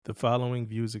The following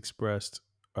views expressed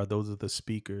are those of the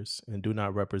speakers and do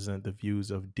not represent the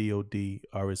views of DoD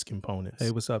or its components.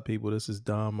 Hey, what's up, people? This is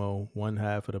Damo, one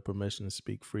half of the Permission to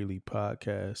Speak Freely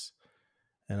podcast.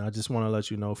 And I just want to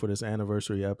let you know for this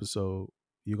anniversary episode,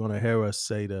 you're going to hear us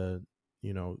say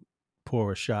you know,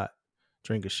 pour a shot,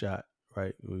 drink a shot,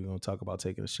 right? We're going to talk about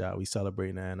taking a shot. We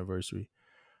celebrating the anniversary.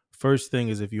 First thing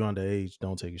is if you're underage,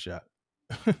 don't take a shot.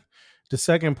 The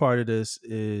second part of this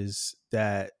is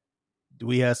that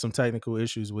we had some technical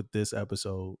issues with this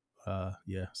episode.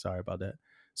 Yeah, sorry about that.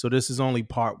 So this is only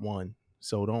part one.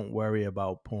 So don't worry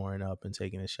about pouring up and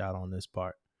taking a shot on this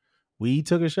part. We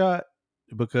took a shot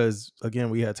because again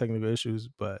we had technical issues,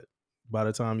 but by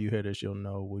the time you hear this, you'll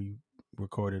know we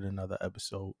recorded another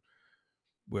episode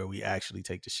where we actually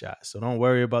take the shot. So don't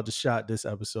worry about the shot this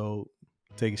episode.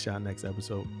 Take a shot next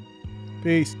episode.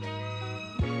 Peace.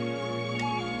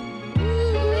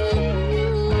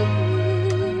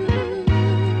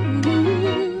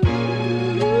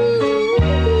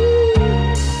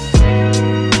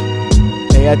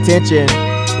 Pay attention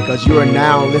because you are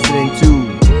now listening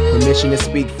to Permission to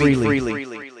Speak Freely.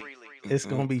 It's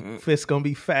gonna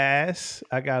be fast.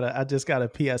 I just got a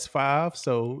PS5,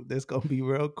 so this gonna be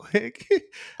real quick.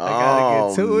 I gotta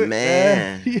get to it,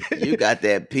 man. Yeah. You got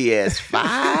that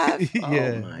PS5? Yeah,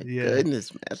 Oh my yeah.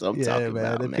 goodness, man. That's what I'm talking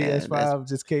about, The man. PS5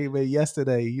 just came in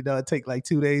yesterday. You know, it take like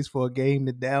 2 days for a game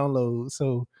to download.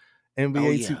 So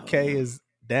NBA 2K is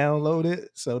downloaded.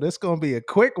 So this gonna be a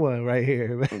quick one right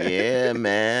here, man. Yeah,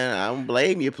 man. I don't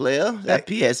blame you, player. That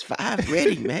PS5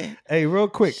 ready, man. Hey, real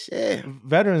quick. Shit.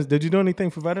 Veterans, did you do anything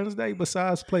for Veterans Day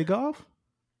besides play golf?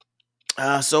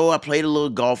 So I played a little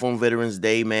golf on Veterans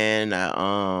Day, man.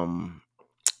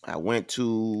 I went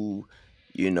to,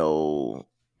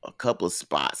 a couple of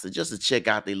spots just to check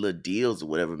out their little deals or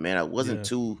whatever, man. I wasn't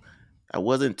too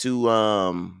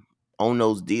on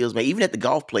those deals, man. Even at the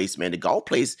golf place, man. The golf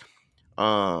place,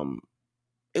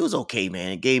 it was okay,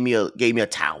 man. It gave me a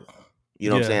towel. You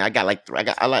know what I'm saying? I got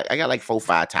like 4 or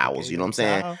 5 towels. You know what I'm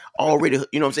saying? Already,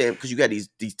 you know what I'm saying? Because you got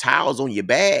these towels on your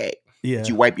bag. Yeah. That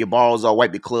you wipe your balls off,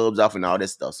 wipe your clubs off, and all that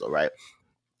stuff. So right.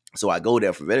 So I go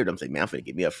there for Veterans. I'm saying, man, I'm finna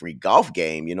get me a free golf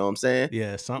game. You know what I'm saying?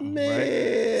 Yeah, something, man,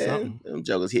 right? Something. Them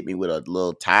jokers hit me with a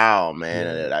little towel,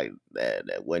 man.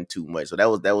 That wasn't too much. So that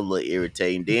was a little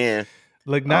irritating. Then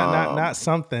like not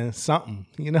something.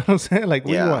 You know what I'm saying? Like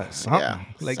we want something.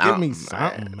 Like give me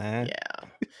something, man. Yeah.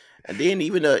 And then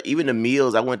even the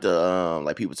meals, I went to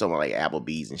like people talking about like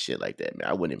Applebee's and shit like that, man.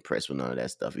 I wasn't impressed with none of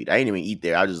that stuff either. I didn't even eat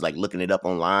there. I was just like looking it up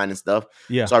online and stuff.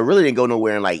 Yeah. So I really didn't go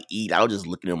nowhere and like eat. I was just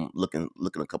looking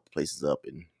a couple places up,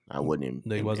 and I wasn't.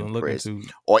 They wasn't impressed. looking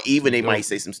to. Or even they might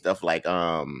say some stuff like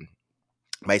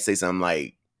might say something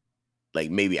like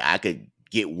maybe I could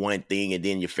get one thing and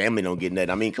then your family don't get nothing.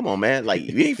 I mean, come on, man. Like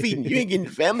you ain't getting the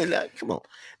family that. Come on.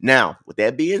 Now, with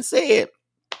that being said,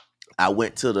 I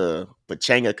went to the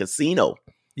Pechanga Casino.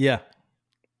 Yeah.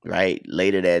 Right.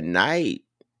 Later that night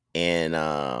and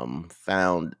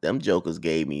found them jokers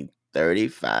gave me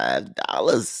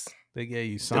 $35. They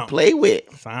gave you something to play with.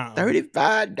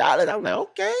 $35. I'm like,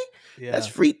 okay. Yeah. That's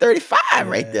free 35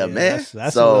 right there, man.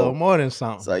 That's a little more than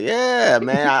something. So yeah,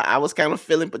 man, I was kind of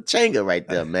feeling Pechanga right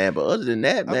there, man. But other than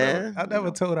that, man. I never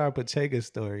told our Pechanga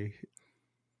story.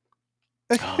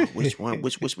 Oh, which one?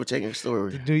 Which Pechanga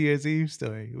story? The New Year's Eve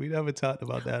story. We never talked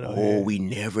about that. We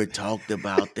never talked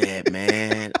about that,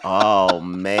 man. Oh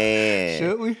man,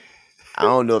 should we? I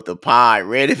don't know if the pod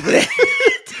ready for that.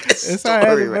 It's our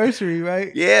anniversary,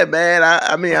 right? Yeah, man.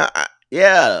 I mean,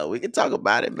 yeah, we can talk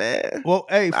about it, man. Well,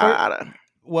 hey,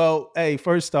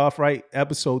 first off, right?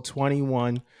 Episode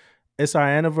 21. It's our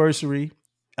anniversary.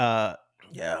 Yeah.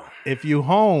 If you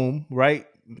home, right?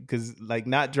 Because like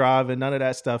not driving, none of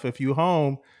that stuff. If you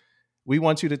home, we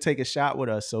want you to take a shot with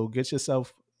us. So get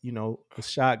yourself, a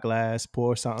shot glass,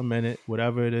 pour something in it,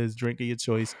 whatever it is, drink of your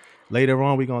choice. Later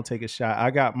on, we're gonna take a shot.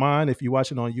 I got mine. If you're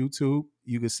watching on YouTube,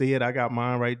 you can see it. I got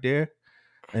mine right there.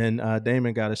 And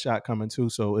Damon got a shot coming too.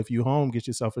 So if you home, get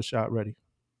yourself a shot ready.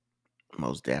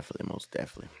 Most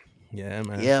definitely. Yeah,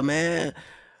 man. Yeah, man.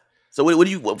 So what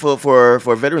do you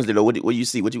for Veterans Day though? What do you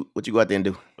see? What you go out there and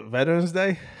do? Veterans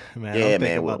Day, man. Yeah, I'm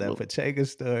thinking about that Pechanga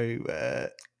story, man.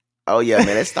 Oh yeah, man.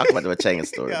 Let's talk about the Pechanga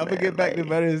story. I'm gonna get back to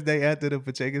Veterans Day after the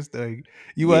Pechanga story.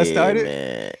 You want to start it?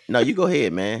 Man. No, you go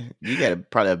ahead, man. You got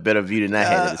probably a better view than I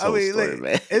had of this whole story,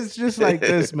 man. It's just like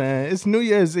this, man. It's New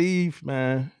Year's Eve,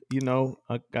 man.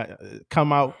 I got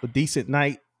come out a decent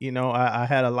night. I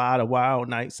had a lot of wild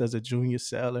nights as a junior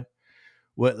sailor.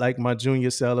 With like my junior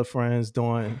sailor friends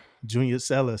doing junior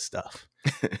sailor stuff,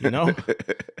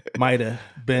 might have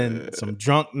been some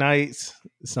drunk nights,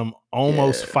 some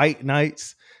almost fight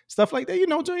nights, stuff like that. You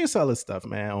know, Junior Sellers stuff,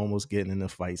 man. Almost getting into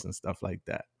fights and stuff like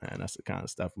that, man. That's the kind of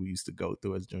stuff we used to go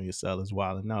through as Junior Sellers,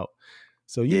 wilding out.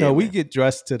 So you know, we get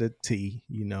dressed to the T.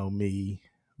 You know, me,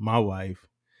 my wife,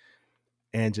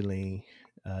 Angeline,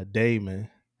 Damon,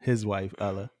 his wife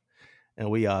Ella, and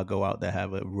we all go out to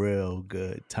have a real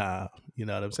good time. You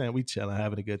know what I'm saying? We chilling,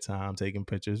 having a good time, taking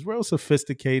pictures, real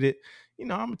sophisticated. You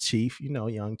know, I'm a chief, you know,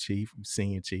 young chief,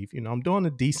 senior chief. You know, I'm doing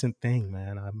a decent thing,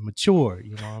 man. I'm mature.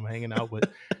 You know, I'm hanging out with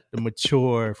the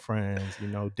mature friends, you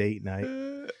know, date night.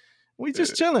 We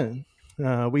just chilling.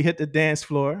 We hit the dance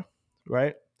floor,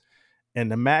 right?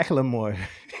 And the Macklemore.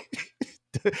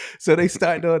 So they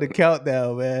start doing the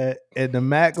countdown, man, and the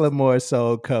Macklemore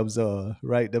song comes on,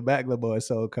 right? The Macklemore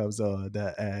song comes on.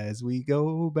 That as we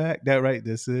go back, that right?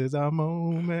 This is our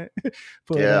moment.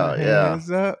 Put our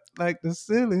hands up like the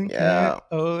ceiling can't.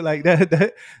 Oh, like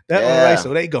that one, right?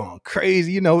 So they going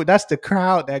crazy. You know, that's the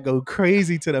crowd that go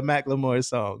crazy to the Macklemore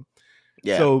song.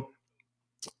 Yeah. So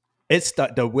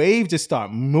the wave just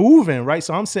start moving, right?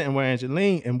 So I'm sitting with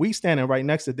Angeline, and we standing right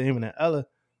next to Damon and Ella.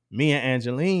 Me and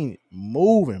Angeline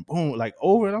moving, boom, like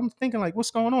over it. I'm thinking like,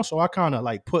 what's going on? So I kind of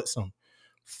like put some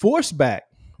force back,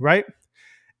 right?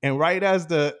 And right as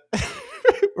the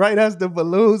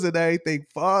balloons and everything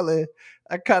falling,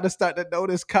 I kind of start to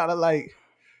notice kind of like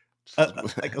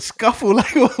a scuffle.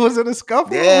 Like, was it a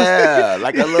scuffle? Yeah,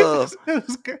 like a little,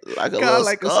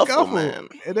 like a scuffle, man.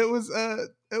 And it was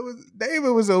David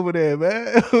was over there,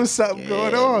 man. It was something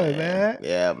going on, man.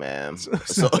 Yeah, man.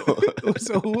 So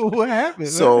what happened?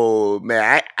 So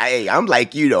man, I'm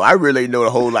like, you know, I really know the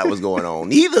whole lot was going on.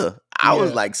 Neither I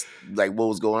was like what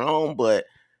was going on, but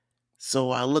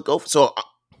so I look over.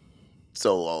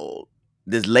 So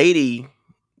this lady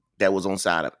that was on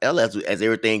side of Ella as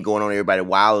everything going on, everybody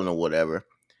wilding or whatever.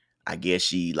 I guess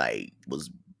she like was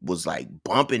like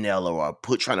bumping Ella or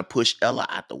trying to push Ella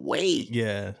out the way.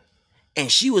 Yeah. And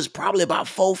she was probably about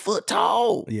 4 foot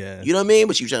tall. Yeah. You know what I mean?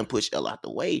 But she was trying to push Ella out the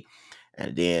way.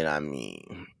 And then, I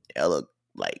mean, Ella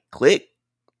like clicked.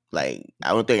 Like, I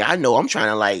don't think I know. I'm trying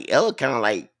to like, Ella kind of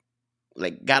like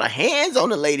got her hands on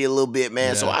the lady a little bit,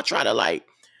 man. Yeah. So I try to like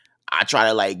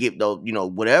get the, you know,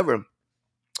 whatever.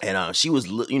 And she was,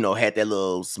 you know, had that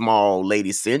little small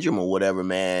lady syndrome or whatever,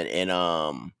 man. And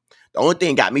the only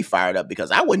thing got me fired up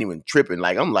because I wasn't even tripping.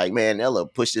 Like, I'm like, man, Ella,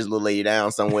 push this little lady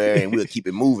down somewhere and we'll keep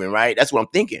it moving, right? That's what I'm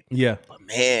thinking. Yeah. But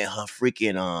man, her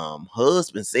freaking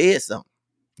husband said something.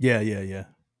 Yeah.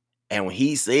 And when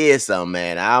he said something,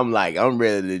 man, I'm like, I'm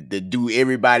ready to do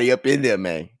everybody up in there,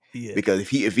 man. Yeah. Because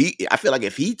if he, I feel like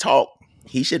if he talked,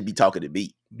 he should be talking to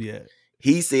me. Yeah.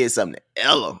 He said something to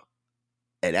Ella.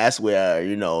 And that's where,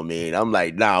 you know, man, I'm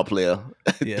like, nah, player,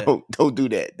 yeah. don't do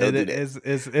that. Don't do that.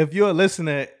 It's, if you're a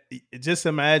listener, just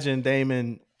imagine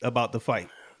Damon about the fight.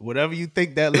 Whatever you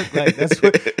think that looked like,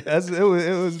 it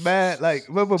was bad. Like,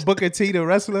 remember Booker T, the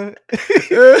wrestler?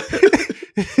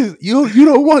 you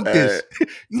don't want this.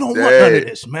 You don't want none of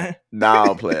this, man.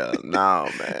 No, player. No,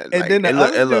 man. And like, then the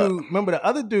other dude, remember the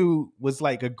other dude was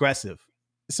like aggressive.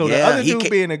 So the other dude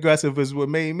being aggressive is what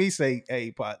made me say,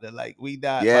 hey, partner, like, we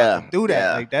not about to do that.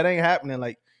 Yeah. Like, that ain't happening.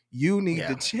 Like, you need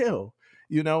to chill.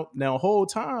 You know? Now, whole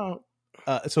time,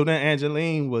 so then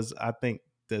Angeline was, I think,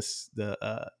 the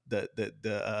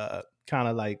kind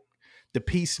of like the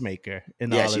peacemaker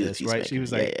in all of this, right? She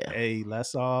was like, hey,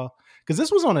 let's all, because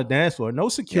this was on a dance floor. No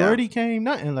security came,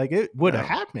 nothing. Like, it would have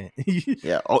happened.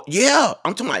 Yeah. Oh, yeah.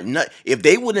 I'm talking about, if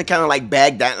they wouldn't kind of like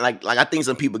back down, like I think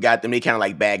some people got them, they kind of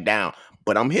like back down.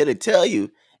 But I'm here to tell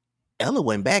you, Ella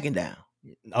wasn't backing down.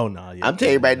 Oh, no. Yeah, I'm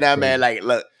telling you right now, man, like,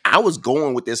 look, I was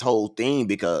going with this whole thing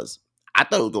because I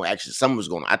thought it was going to actually, something was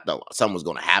going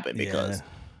to happen because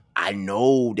I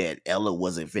know that Ella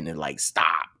wasn't finna, like,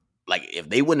 stop. Like, if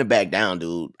they wouldn't have backed down,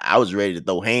 dude, I was ready to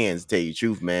throw hands, to tell you the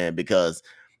truth, man, because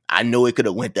I know it could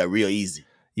have went there real easy.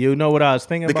 You know what I was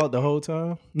thinking about the whole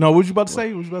time? No, what you about to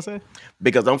say?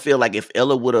 Because I feel like if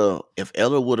Ella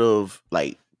would have,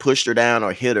 like, pushed her down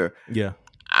or hit her,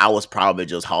 I was probably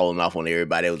just hauling off on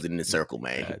everybody that was in the circle,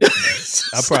 man.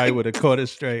 I probably would have caught it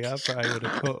straight. I probably would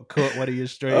have caught one of your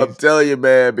straight. I'm telling you,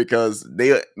 man, because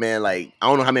they, man, like, I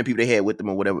don't know how many people they had with them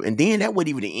or whatever. And then that wasn't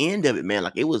even the end of it, man.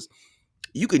 Like, it was,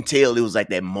 you can tell it was like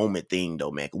that moment thing, though,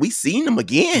 man. We seen them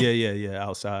again. Yeah.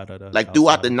 Outside of the, like,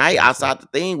 throughout the night, outside the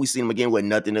thing, we seen them again with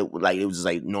nothing. Like, it was just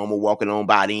like normal walking on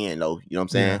by the end, though. You know what I'm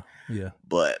saying? Yeah.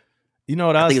 But you know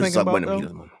what I was thinking about,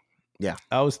 though? Yeah.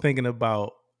 I was thinking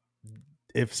about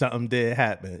if something did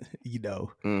happen, you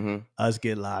know, us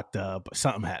get locked up,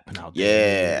 something happened out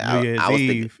there. Yeah. New Year's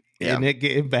Eve, and it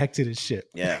getting back to the ship.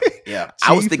 Yeah.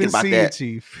 I was thinking about that.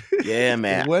 Chief. Yeah,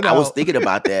 man. I was thinking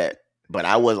about that, but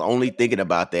I was only thinking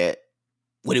about that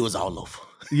when it was all over.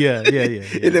 Yeah.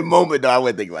 In the moment, though, I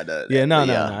wouldn't think about none of that. Yeah, no.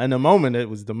 Yeah. In the moment, it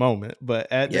was the moment. But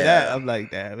after that, Yeah. I'm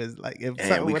like, damn, it's like if And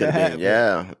something we would could have have been,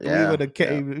 happened, we would have yeah.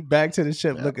 came back to the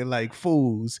ship Yeah. looking like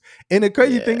fools. And the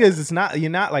crazy thing Yeah. is, you're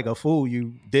not like a fool.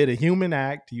 You did a human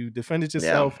act. You defended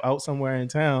yourself out somewhere in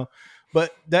town.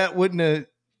 But that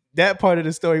part of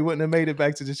the story wouldn't have made it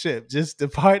back to the ship. Just the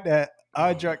part that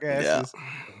our drunk Yeah. asses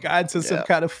got into some Yeah.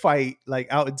 kind of fight like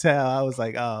out in town. I was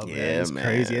like, oh man, Yeah, it's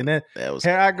crazy. And then that was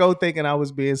here I go thinking I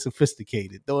was being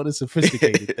sophisticated, doing a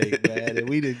sophisticated thing, man. And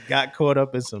we just got caught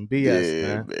up in some BS,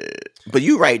 yeah, man. But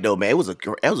you're right though, man.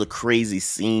 That was a crazy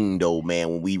scene though, man.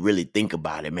 When we really think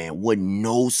about it, man, wasn't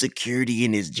no security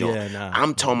in this joint. Yeah, nah.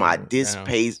 I'm talking about this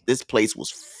place. This place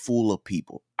was full of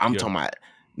people. I'm talking about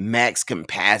max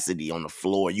capacity on the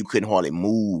floor. You couldn't hardly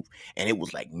move, and it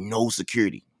was like no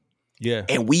security. Yeah.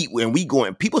 And we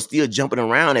going, people still jumping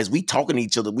around as we talking to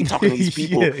each other. We talking to these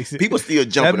people. People still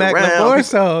jumping that around. Macklemore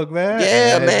song, man.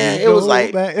 Yeah, man. It was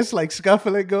like, man, it's like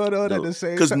scuffling going on at the same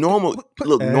time. Because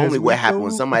normally what happens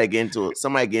when somebody get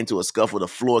into a scuffle, the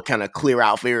floor kind of clear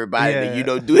out for everybody. Yeah.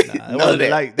 And do it. None of that.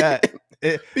 Like that.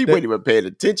 People ain't even paying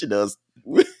attention to us.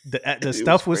 The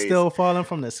stuff was still falling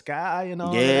from the sky and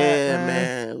all that. Yeah,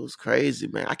 man. It was crazy,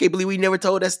 man. I can't believe we never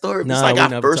told that story. Nah, it's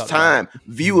like our first time.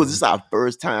 Viewers, this is our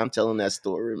first time telling that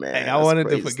story, man. Hey, I wanted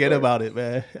to forget about it,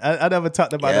 man. I never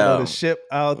talked about it on the ship.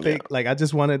 I don't think I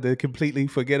just wanted to completely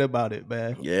forget about it,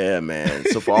 man. Yeah, man.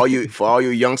 So for all you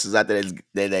youngsters out there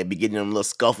that be getting them little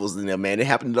scuffles in there, man, it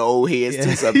happened to the old heads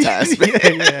too sometimes, man.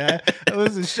 yeah. I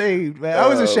was ashamed, man. I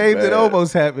was ashamed it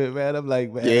almost happened, man. I'm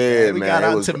like, man, we got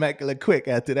out of Temecula quick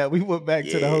after that. We went back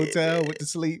to the hotel, went to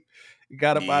sleep,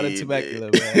 got up out of Temecula,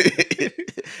 man.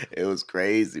 It was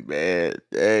crazy, man.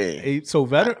 Dang. So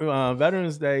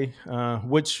Veterans Day,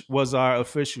 which was our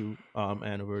official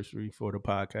anniversary for the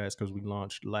podcast because we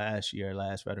launched last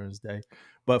Veterans Day.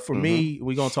 But for me,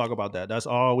 we're gonna talk about that. That's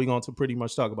all we're going to pretty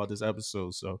much talk about this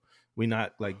episode. So we're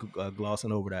not like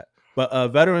glossing over that. But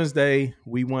Veterans Day,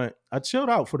 I chilled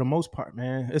out for the most part,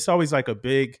 man. It's always like a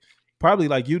big, probably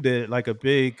like you did, like a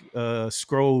big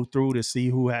scroll through to see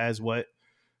who has what,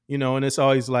 and it's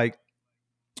always like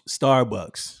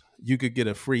Starbucks. You could get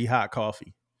a free hot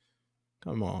coffee.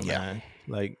 Come on, man.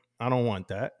 Like, I don't want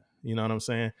that. You know what I'm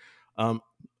saying?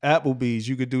 Applebee's,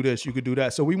 you could do this, you could do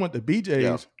that. So we went to BJ's.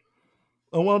 Yeah.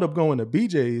 I wound up going to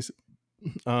BJ's.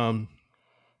 And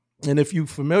if you're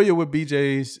familiar with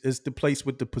BJ's, it's the place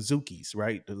with the Pazookies,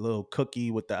 right? The little cookie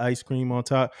with the ice cream on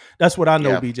top. That's what I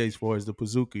know BJ's for, is the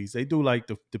Pazookies. They do like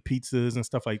the pizzas and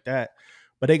stuff like that.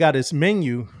 But they got this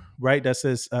menu, right, that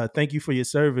says, thank you for your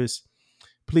service.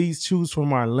 Please choose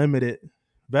from our limited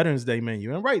Veterans Day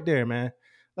menu. And right there, man,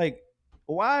 like,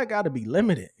 why I got to be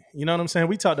limited? You know what I'm saying?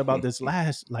 We talked about this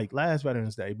last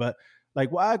Veterans Day, but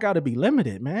like, why I got to be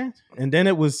limited, man? And then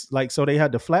it was like, so they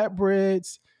had the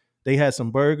flatbreads, they had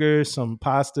some burgers, some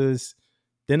pastas,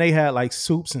 then they had like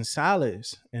soups and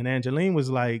salads. And Angeline was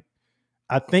like,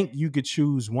 I think you could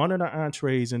choose one of the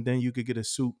entrees and then you could get a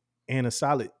soup and a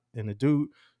salad. And the dude,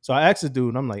 so I asked the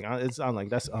dude, I'm like,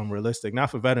 that's unrealistic.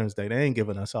 Not for Veterans Day. They ain't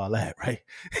giving us all that, right?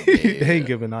 Yeah. They ain't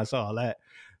giving us all that.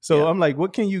 So I'm like,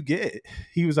 what can you get?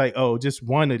 He was like, oh, just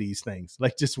one of these things.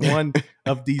 Like just one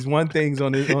of these things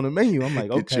on the menu. I'm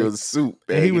like, okay. Get your soup,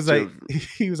 man. And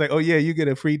he was like, oh yeah, you get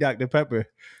a free Dr. Pepper.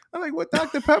 I'm like, what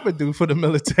Dr. Pepper do for the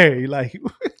military? Like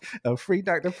a free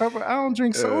Dr. Pepper? I don't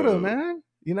drink soda, man.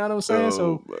 You know what I'm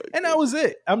saying? And that was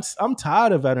it. I'm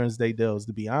tired of Veterans Day deals,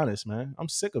 to be honest, man. I'm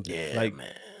sick of it. Yeah,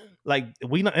 man. Like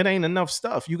it ain't enough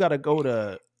stuff. You got to go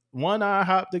to one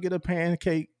IHOP to get a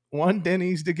pancake, one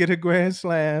Denny's to get a Grand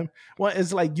Slam.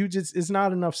 It's like it's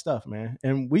not enough stuff, man.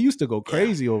 And we used to go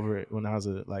crazy over it when I was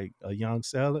a young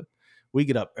sailor. We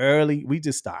get up early. We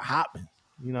just start hopping.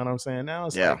 You know what I'm saying? Now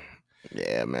it's like,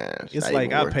 yeah, man. It's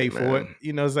like I pay for it.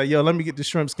 You know, it's like, yo, let me get the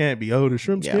shrimp scampi. Oh, the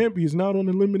shrimp scampi is not on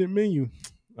the limited menu.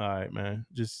 All right, man.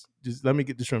 Just let me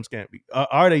get the shrimp scampi.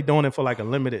 Are they doing it for like a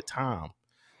limited time?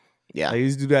 Yeah. They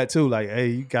used to do that too. Like, hey,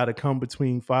 you got to come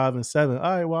between 5 and 7. All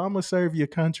right, well, I'm going to serve your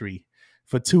country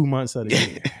for 2 months of the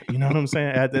year. You know what I'm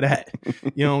saying? After that,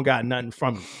 you don't got nothing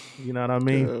from it. You know what I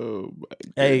mean? Oh, my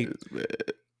goodness, man.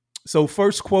 So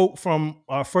first quote from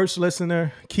our first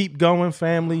listener, keep going,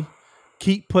 family.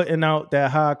 Keep putting out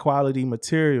that high quality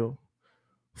material.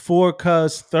 For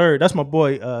Cuz Third. That's my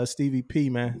boy, Stevie P,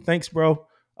 man. Thanks, bro.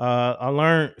 I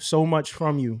learned so much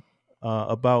from you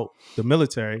about the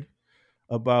military,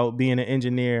 about being an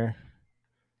engineer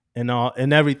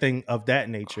and everything of that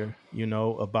nature,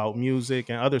 about music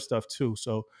and other stuff too.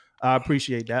 So I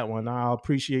appreciate that one. I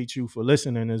appreciate you for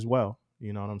listening as well.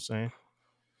 You know what I'm saying?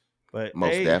 But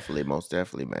most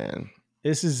definitely, man.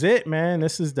 This is it, man.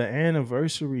 This is the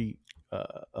anniversary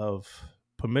of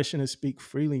Permission to Speak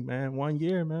Freely, man. 1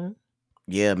 year, man.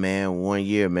 Yeah, man, 1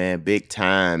 year, man, big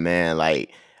time, man.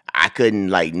 Like I couldn't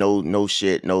like no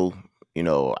shit, no,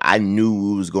 I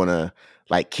knew we was gonna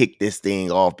like kick this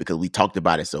thing off because we talked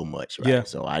about it so much, Yeah. right?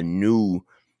 So I knew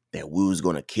that we was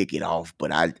gonna kick it off,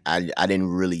 but I didn't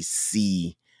really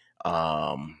see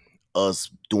um us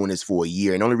doing this for a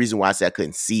year. And the only reason why I said I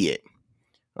couldn't see it,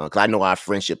 because I know our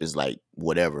friendship is like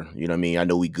whatever, you know what I mean? I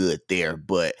know we good there,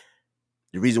 but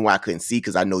the reason why I couldn't see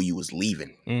because I know you was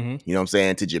leaving. Mm-hmm. You know what I'm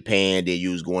saying? To Japan, then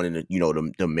you was going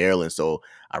into, the Maryland. So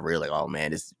I really like, oh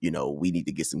man, this, we need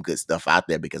to get some good stuff out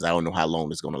there because I don't know how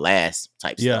long it's gonna last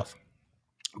type Yeah. stuff.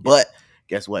 But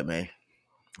guess what, man?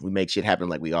 We make shit happen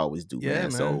like we always do, Yeah,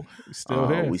 man. So still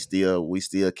here. we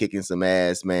still kicking some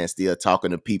ass, man. Still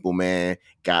talking to people, man.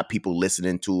 Got people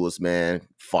listening to us, man.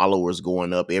 Followers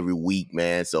going up every week,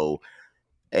 man. So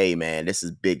hey, man, this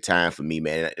is big time for me,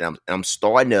 man. And I'm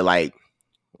starting to like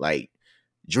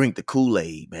drink the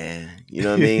Kool-Aid, man. You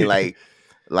know what I mean?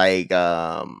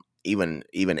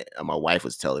 Even my wife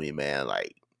was telling me, man,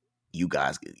 like you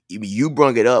guys, even you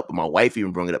brung it up. My wife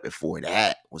even brung it up before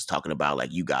that. Was talking about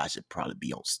like you guys should probably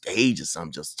be on stage or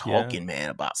something, just talking, man,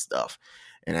 about stuff.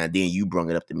 And then you brung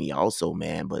it up to me also,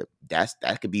 man. But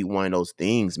that could be one of those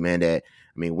things, man. That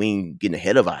I mean, we ain't getting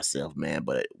ahead of ourselves, man.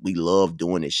 But we love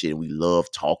doing this shit. And we love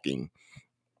talking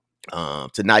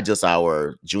to not just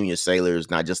our junior sailors,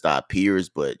 not just our peers,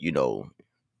 but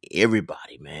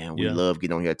everybody, man. We Yeah. love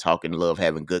getting on here talking, love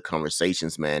having good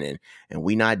conversations, man. And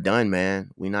we not done, man.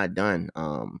 We not done.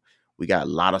 We got a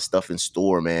lot of stuff in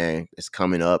store, man. It's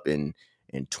coming up in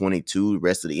 22, the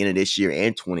rest of the end of this year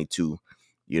and 22.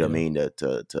 You know what I mean?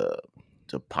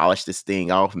 To polish this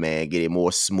thing off, man, get it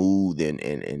more smooth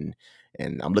and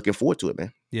I'm looking forward to it,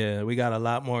 man. Yeah, we got a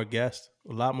lot more guests,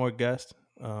 a lot more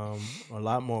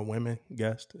women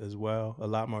guests as well, a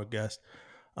lot more guests.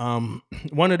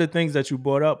 One of the things that you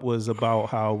brought up was about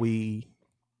how we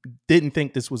didn't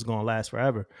think this was going to last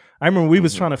forever. I remember we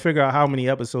was trying to figure out how many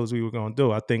episodes we were going to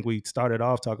do. I think we started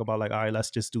off talking about like, all right,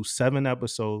 let's just do 7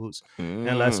 episodes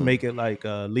and let's make it like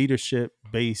a leadership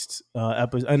based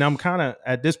episode. And I'm kind of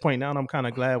at this point now, I'm kind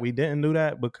of glad we didn't do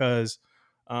that because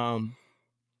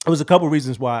it was a couple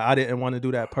reasons why I didn't want to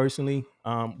do that personally.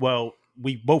 Well,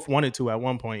 we both wanted to at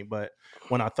one point, but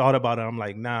when I thought about it, I'm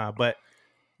like, nah. But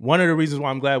one of the reasons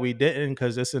why I'm glad we didn't,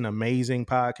 because it's an amazing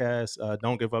podcast.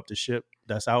 Don't Give Up the Ship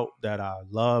that's out that I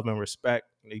love and respect.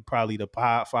 He probably the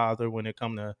podfather when it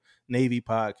come to Navy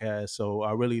podcast. So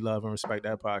I really love and respect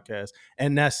that podcast.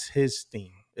 And that's his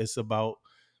theme. It's about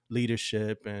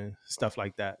leadership and stuff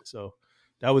like that. So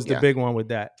that was the big one with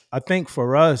that. I think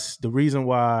for us, the reason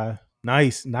why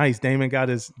nice. Damon got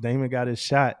his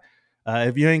shot.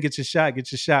 If you ain't get your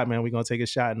shot, man. We're gonna take a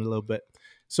shot in a little bit.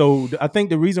 So I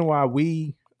think the reason why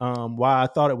why I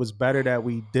thought it was better that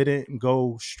we didn't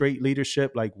go straight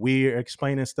leadership, like we're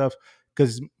explaining stuff,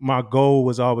 because my goal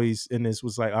was always in this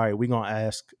was like, all right, we're gonna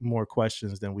ask more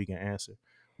questions than we can answer,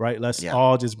 right? Let's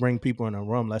all just bring people in a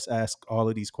room. Let's ask all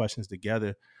of these questions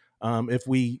together. If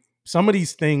we some of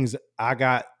these things I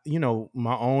got,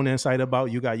 my own insight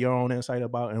about, you got your own insight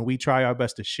about, and we try our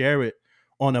best to share it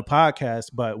on a podcast.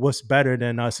 But what's better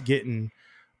than us getting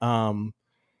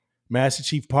Master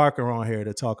Chief Parker on here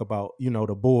to talk about,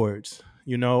 the boards,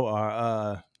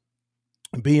 our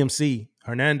BMC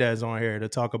Hernandez on here to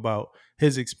talk about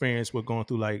his experience with going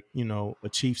through like, a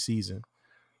Chief season.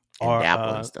 And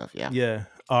Dapple and stuff, yeah.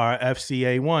 Our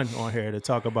FCA1 on here to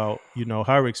talk about,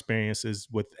 her experiences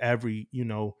with every,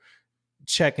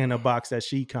 check in a box that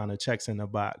she kind of checks in the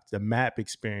box, the map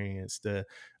experience, the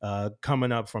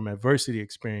coming up from adversity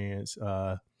experience.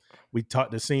 We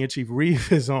talked to Senior Chief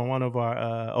Reeves on one of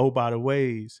our Oh By the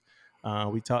Ways.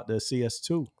 We talked to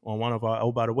CS2 on one of our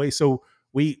Oh By the Ways. So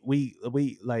we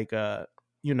like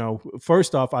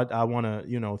first off, I want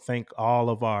to thank all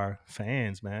of our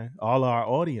fans, man, all our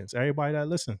audience, everybody that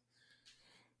listen.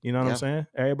 You know what I'm saying?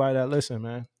 Everybody that listen,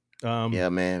 man. Yeah,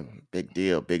 man, big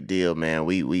deal, man.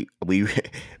 We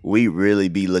we really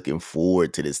be looking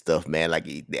forward to this stuff, man. Like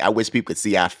I wish people could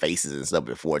see our faces and stuff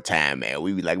before time, man.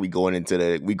 We be like we going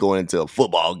into a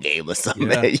football game or something,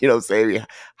 man. You know what I'm saying? We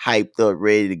hyped up,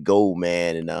 ready to go,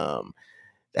 man, and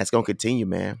that's gonna continue,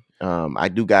 man. I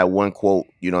do got one quote,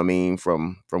 you know what I mean,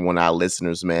 from one of our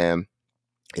listeners, man.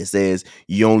 It says,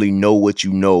 "You only know what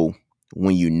you know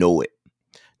when you know it.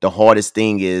 The hardest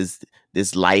thing is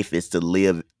this life is to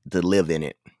live in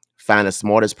it. Find the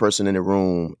smartest person in the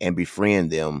room and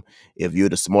befriend them. If you're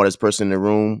the smartest person in the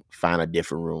room, find a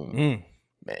different room." Man,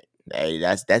 hey,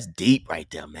 that's deep right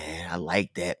there, man. I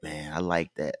like that, man. I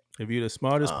like that. If you're the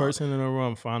smartest person in the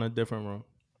room, find a different room.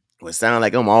 Well, it sounds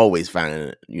like I'm always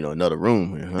finding, another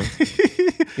room here, huh?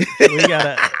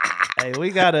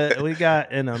 we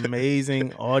got an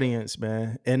amazing audience,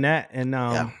 man.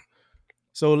 Yeah.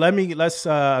 So let's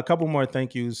a couple more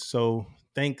thank yous. So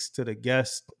thanks to the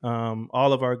guests,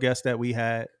 all of our guests that we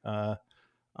had,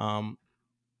 um,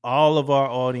 all of our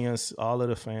audience, all of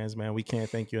the fans, man. We can't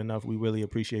thank you enough. We really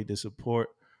appreciate the support.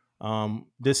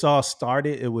 This all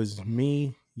started. It was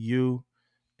me, you,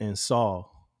 and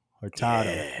Saul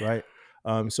Hurtado, Yeah. right?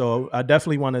 So I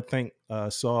definitely want to thank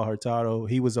Saul Hurtado.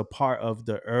 He was a part of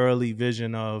the early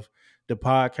vision of the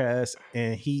podcast,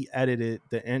 and he edited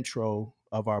the intro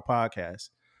of our podcast.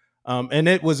 And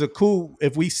it was a cool.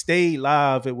 If we stayed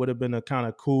live, it would have been a kind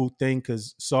of cool thing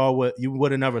because you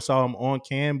would have never saw him on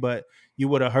cam, but you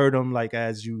would have heard him like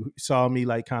as you saw me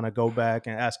like kind of go back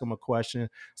and ask him a question,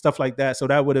 stuff like that. So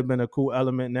that would have been a cool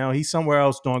element. Now he's somewhere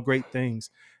else doing great things,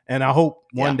 and I hope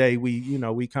one Yeah. day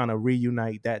we kind of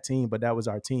reunite that team. But that was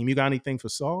our team. You got anything for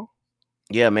Saul?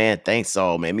 Yeah, man. Thanks,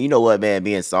 Saul, man. You know what, man?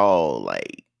 Me and Saul,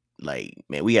 like,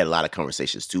 man, we had a lot of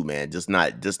conversations too, man. Just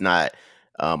not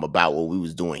about what we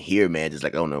was doing here, man. Just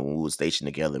like I don't know when we was stationed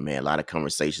together, man. A lot of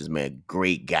conversations, man.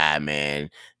 Great guy,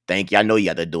 man. Thank you. I know you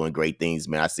out there doing great things,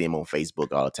 man. I see him on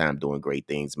Facebook all the time doing great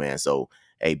things, man. So,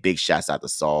 hey, big shouts out to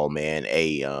Saul, man.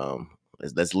 Hey,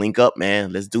 let's link up,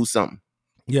 man. Let's do something.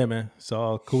 Yeah, man.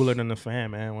 Saul cooler than the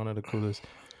fan, man. One of the coolest.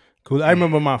 Cool. I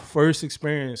remember my first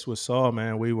experience with Saul,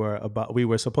 man. We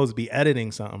were supposed to be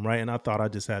editing something, right? And I thought I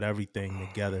just had everything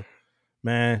together,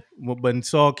 man. When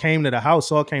Saul came to the house,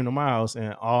 Saul came to my house,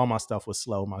 and all my stuff was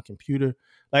slow. My computer,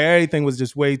 like everything was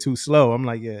just way too slow. I'm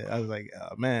like, yeah. I was like,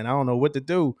 oh, man, I don't know what to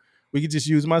do. We could just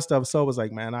use my stuff. Saul was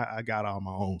like, man, I got all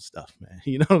my own stuff, man.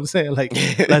 You know what I'm saying? Like,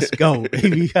 let's go,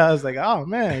 baby. I was like, oh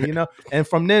man, And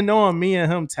from then on, me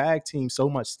and him tag team so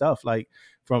much stuff, like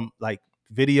from like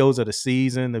videos of the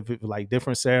season, like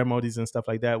different ceremonies and stuff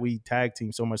like that. We tag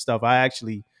team so much stuff.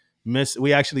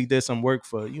 We actually did some work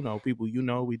for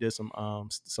people. We did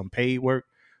some paid work.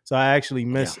 So I actually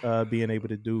miss being able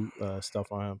to do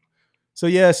stuff on him. So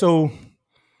yeah, so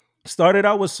started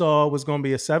out with Saul, was going to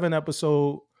be a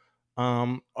 7-episode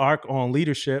arc on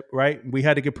leadership. Right, we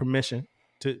had to get permission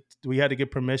to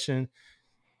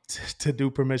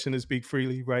do permission to speak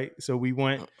freely, right? So we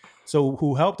went. So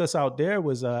who helped us out there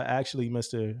was actually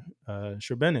Mr.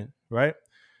 Sherbinin, right?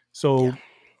 So Yeah.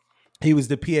 he was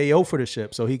the PAO for the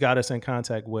ship. So he got us in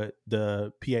contact with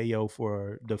the PAO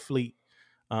for the fleet,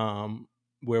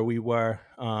 where we were,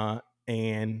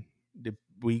 and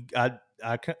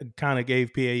I kind of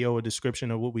gave PAO a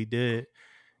description of what we did,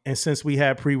 and since we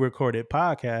had pre-recorded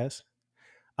podcasts,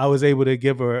 I was able to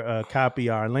give her a copy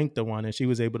or a link to one, and she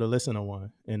was able to listen to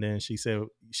one. And then she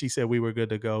said we were good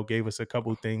to go. Gave us a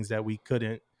couple things that we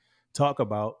couldn't talk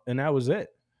about, and that was it.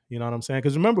 You know what I'm saying?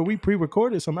 Because remember, we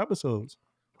pre-recorded some episodes.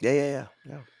 Yeah.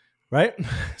 Right?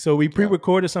 So we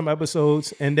pre-recorded some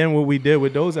episodes, and then what we did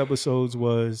with those episodes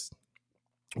was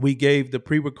we gave the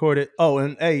pre-recorded. Oh,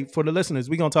 and hey, for the listeners,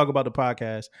 we're gonna talk about the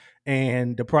podcast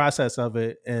and the process of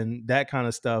it and that kind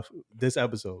of stuff this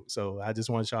episode. So I just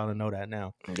want y'all to know that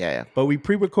now. Yeah. But we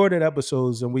pre-recorded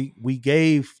episodes, and we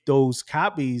gave those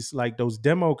copies, like those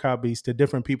demo copies, to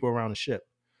different people around the ship.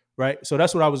 Right. So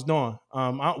that's what I was doing.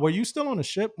 Were you still on the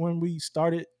ship when we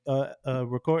started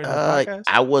recording the podcast?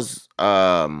 I was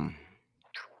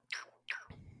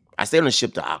I stayed on the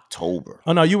ship to October.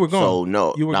 Oh no, you were gone. So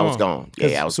no, you were I was gone.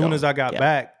 Yeah, I was as soon gone. as I got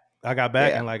back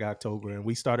in like October, and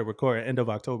we started recording end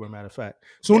of October. Matter of fact,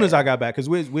 as soon as I got back, because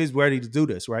we was ready to do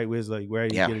this, right? We was like ready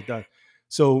to get it done.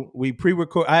 So we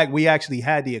pre-record. We actually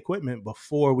had the equipment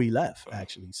before we left,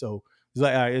 actually. So it's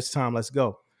like, all right, it's time. Let's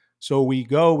go. So we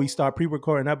start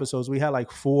pre-recording episodes. We had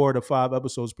like 4 to 5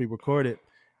 episodes pre-recorded,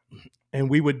 and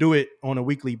we would do it on a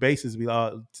weekly basis. We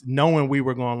knowing we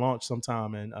were going to launch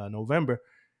sometime in November.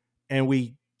 And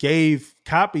we gave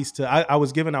copies I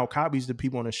was giving out copies to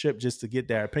people on the ship just to get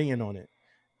their opinion on it.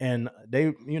 And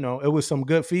they, it was some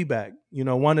good feedback.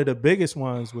 One of the biggest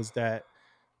ones was that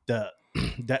the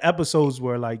episodes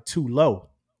were like too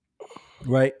low.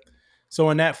 Right. So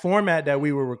in that format that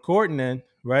we were recording in,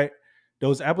 right,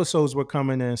 those episodes were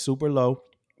coming in super low.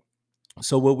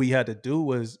 So what we had to do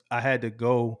was I had to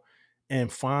go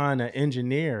and find an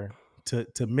engineer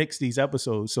to mix these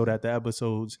episodes so that the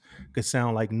episodes could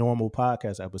sound like normal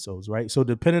podcast episodes, right? So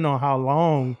depending on how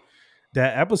long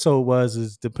that episode was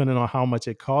is depending on how much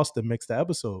it cost to mix the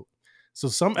episode. So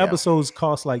some episodes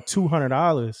cost like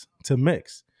 $200 to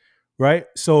mix, right?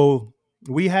 So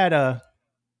we had about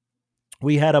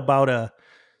an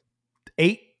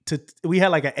 8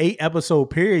 episode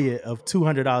period of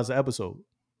 $200 an episode,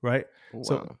 right? Wow.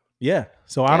 So yeah.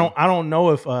 So I don't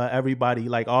know if everybody,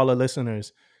 like all the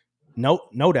listeners,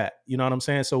 know that. You know what I'm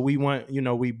saying? So we went,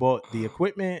 we bought the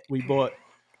equipment, we bought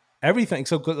everything.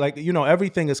 So like,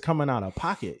 everything is coming out of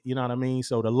pocket. You know what I mean?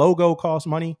 So the logo costs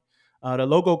money. The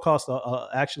logo costs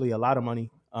actually a lot of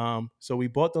money. So we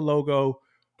bought the logo,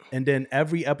 and then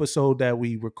every episode that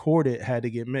we recorded had to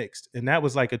get mixed, and that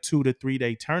was like a 2 to 3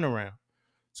 day turnaround.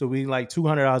 So we like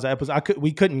 $200 an episode.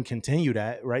 We couldn't continue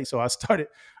that, right? So I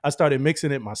started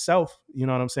mixing it myself. You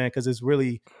know what I'm saying? Because it's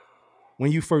really,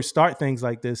 when you first start things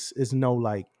like this, it's no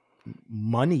like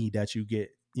money that you get,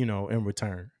 in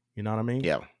return. You know what I mean?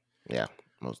 Yeah,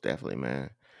 most definitely,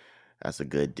 man. That's a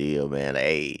good deal, man.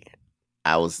 Hey,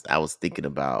 I was thinking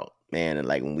about, man, and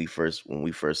like when we first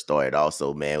started,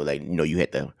 also, man, like you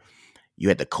had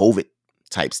the COVID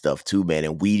type stuff too, man,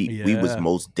 and we was Yeah.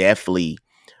 most definitely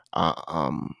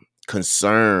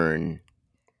concerned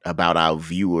about our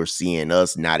viewers seeing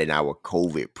us not in our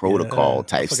COVID protocol Yeah. I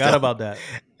type forgot stuff. about that.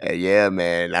 Yeah,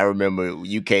 man. I remember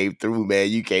you came through, man.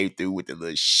 You came through with the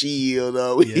little shield.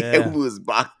 Yeah. We was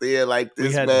boxed in like We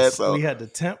this, had man. we had the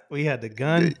temp, we had the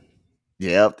gun.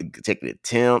 Taking the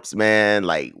temps, man.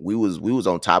 Like we was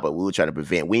on top of it. We were trying to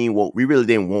prevent. We really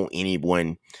didn't want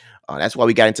anyone. That's why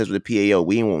we got in touch with the PAO.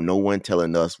 We didn't want no one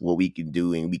telling us what we could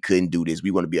do and we couldn't do this.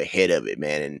 We want to be ahead of it,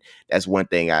 man. And that's one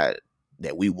thing that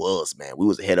we was, man. We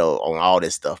was ahead on all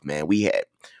this stuff, man. We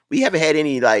haven't had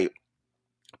any like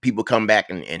people come back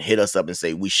and hit us up and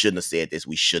say we shouldn't have said this,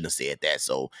 we shouldn't have said that.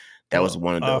 So that was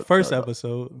one of our the first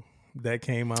episode that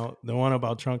came out, the one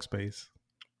about trunk space.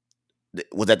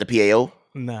 Was that the PAO?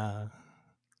 Nah,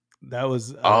 that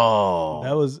was that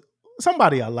Oh, was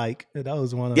somebody I like. That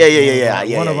was one of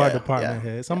one of our department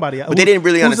heads. Somebody, but they didn't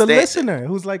really who's understand. a listener,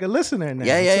 who's like a listener now.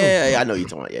 Yeah. I know you're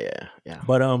talking about. Yeah.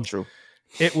 But true.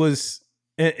 It was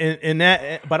in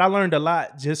that, but I learned a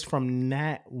lot just from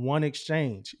that one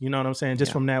exchange. You know what I'm saying?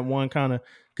 Just from that one kind of,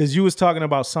 because you was talking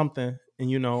about something,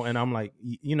 and and I'm like,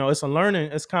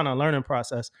 it's kind of a learning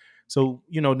process. So,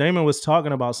 Damon was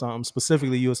talking about something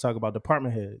specifically. You was talking about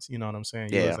department heads. You know what I'm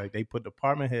saying? You was like, they put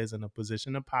department heads in a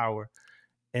position of power,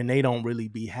 and they don't really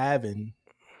be having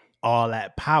all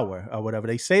that power or whatever.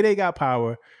 They say they got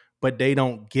power, but they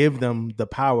don't give them the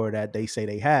power that they say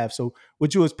they have. So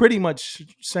what you was pretty much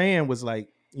saying was like,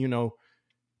 you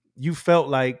felt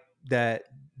like that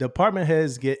department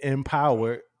heads get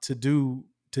empowered to do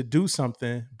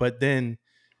something, but then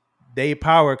they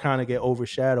power kind of get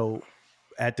overshadowed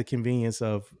at the convenience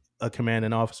of a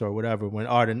commanding officer or whatever, when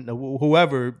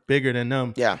whoever bigger than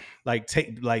them, you don't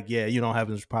have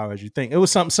as much power as you think. It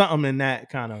was something in that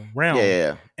kind of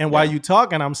realm. And while you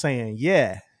talking, I'm saying,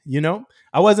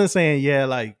 I wasn't saying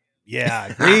I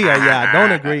agree or I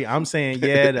don't agree. I'm saying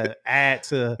to add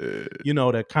to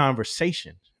the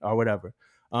conversation or whatever.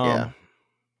 And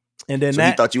then so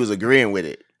he thought you was agreeing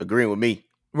with me.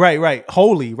 Right.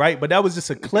 Wholly, right. But that was just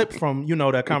a clip from,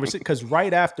 that conversation. Because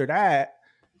right after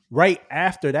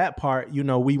that part,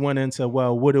 we went into,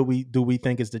 well, what do we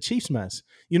think is the Chiefs mess?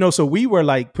 So we were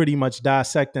like pretty much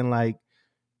dissecting like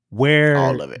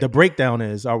where the breakdown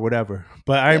is or whatever.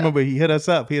 But I remember he hit us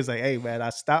up. He was like, hey man,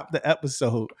 I stopped the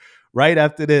episode right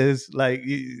after this. Like,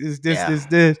 is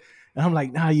this. And I'm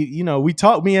like, nah, we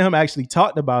talked, me and him actually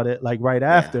talked about it like right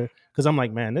after. Cause I'm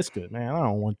like, man, this good, man. I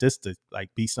don't want this to like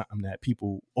be something that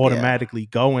people automatically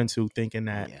go into thinking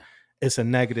that it's a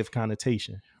negative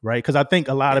connotation, right? Because I think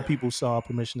a lot of people saw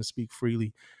Permission to Speak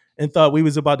Freely and thought we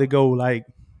was about to go like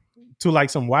to like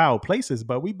some wild places,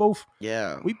 but we both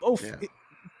I'm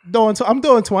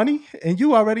doing 20 and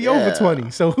you already over 20.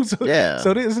 So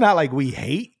it's not like we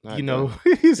hate,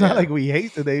 it's not like we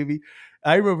hate the Navy.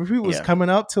 I remember people was coming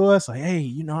up to us like,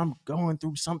 hey, I'm going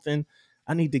through something.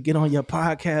 I need to get on your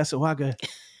podcast so I could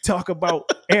talk about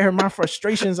air my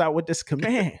frustrations out with this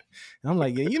command. And I'm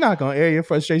like, yeah, you're not gonna air your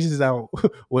frustrations out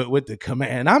with the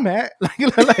command I'm at.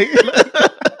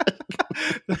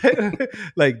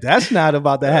 Like that's not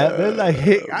about to happen. Like,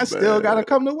 hey, I still gotta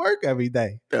come to work every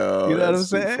day. Oh, you know what I'm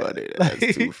saying? Funny.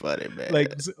 That's too funny, man.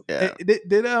 Like,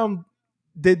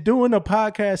 did doing a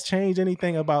podcast change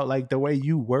anything about like the way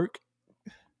you work?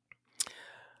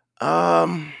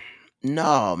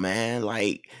 No, man.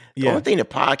 Like the only thing the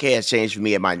podcast changed for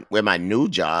me at where my new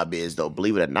job is, though,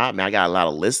 believe it or not, man, I got a lot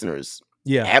of listeners.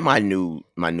 At my new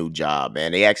job,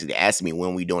 man. They actually asked me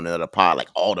when we doing another pod, like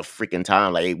all the freaking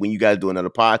time. Like, hey, when you guys do another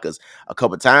pod? Because a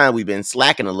couple of times we've been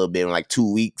slacking a little bit in like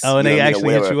 2 weeks. Oh, and they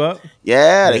actually hit you up?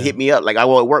 Yeah, they hit me up. Like, I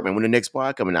want to work, man, when the next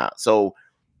pod coming out. So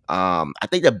I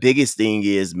think the biggest thing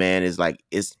is, man, is like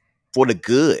it's for the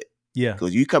good. Yeah.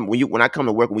 Because when I come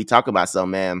to work and we talk about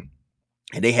something, man,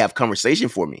 and they have conversation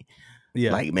for me,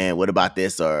 Yeah. Like, man, what about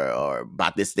this or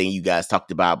about this thing you guys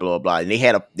talked about, blah, blah, blah. And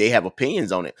they have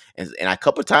opinions on it. And a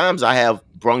couple of times I have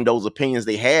brung those opinions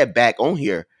they had back on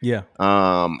here, Yeah.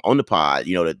 on the pod,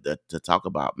 to talk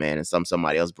about, man, and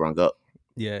somebody else brung up.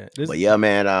 Yeah. But yeah,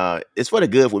 man, it's for the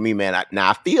good with me, man. Now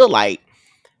I feel like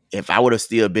if I would have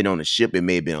still been on the ship, it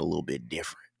may have been a little bit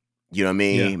different. You know what I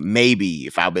mean? Yeah. Maybe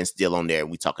if I've been still on there,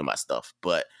 we talking about stuff.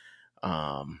 But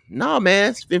no,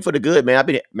 man, it's been for the good, man. I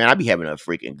be having a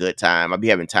freaking good time. I be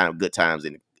having good times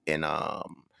in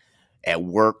at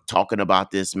work talking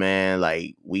about this, man.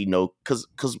 Like, we know, cause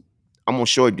I'm on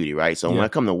short duty, right? So when I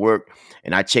come to work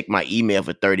and I check my email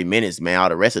for 30 minutes, man, all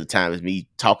the rest of the time is me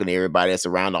talking to everybody that's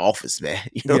around the office, man.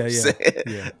 You know what I'm saying?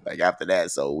 Yeah. Like, after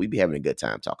that, so we be having a good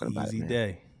time talking about it,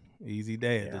 man. Easy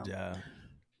day at the job.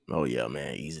 Oh yeah,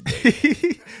 man, easy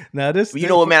day. Now this, you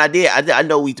know what, man? I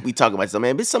know we talking about something,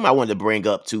 man. But something I wanted to bring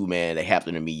up too, man. That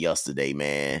happened to me yesterday,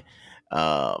 man.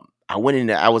 I went in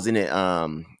there. I was in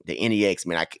the NEX,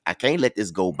 man. I can't let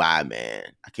this go by, man.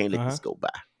 I can't let this go by.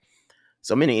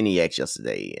 So I'm in the NEX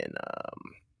yesterday,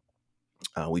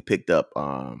 and we picked up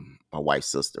my wife's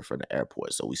sister from the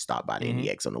airport. So we stopped by the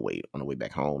NEX on the way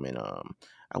back home, and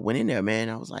I went in there, man.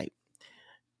 I was like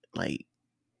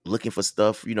looking for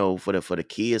stuff, for the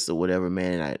kids or whatever,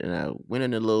 man. And I went in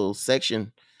the little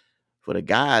section for the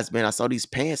guys, man. I saw these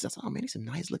pants. I thought, oh man, these are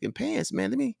nice looking pants,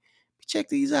 man. Let me check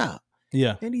these out.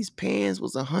 Yeah. And these pants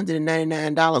was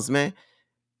 $199, man.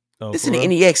 Oh, this in the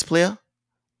NEX, player.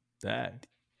 That.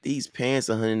 These pants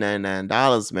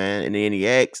 $199, man, in the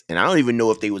NEX. And I don't even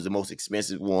know if they was the most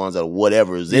expensive ones or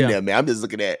whatever is in there, man. I'm just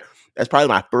looking at, that's probably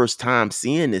my first time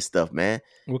seeing this stuff, man.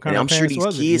 What kind and of I'm pants sure these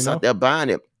was kids it, out there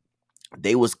buying it.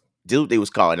 They was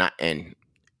called, and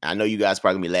I know you guys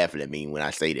probably gonna be laughing at me when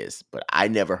I say this, but I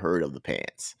never heard of the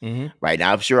pants. Right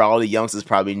now, I'm sure all the youngsters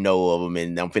probably know of them,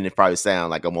 and I'm finna probably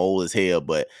sound like I'm old as hell.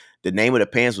 But the name of the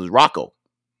pants was Rocco.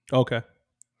 Okay.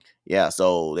 Yeah,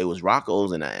 so they was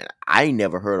Rocco's, and I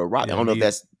never heard of Rocco. I don't know if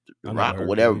that's Rock or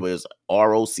whatever, but it's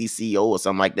ROCCO or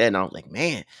something like that. And I was like,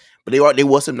 man, but they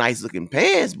was some nice looking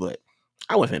pants, but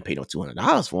I wasn't paying no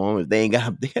 $200 for them if they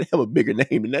gotta have a bigger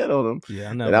name than that on them.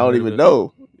 Yeah, and I don't even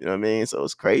know. You know what I mean? So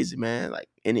it's crazy, man. Like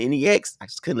in the NEX, I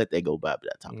just couldn't let that go by.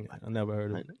 But I never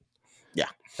heard of it. Yeah.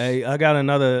 Hey, I got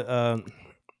another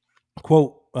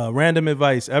quote. Random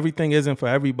advice: everything isn't for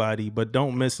everybody, but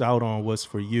don't miss out on what's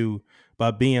for you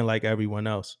by being like everyone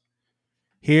else.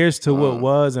 Here's to what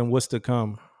was and what's to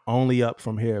come. Only up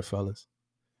from here, fellas.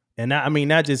 And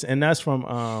that's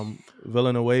from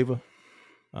Villanueva.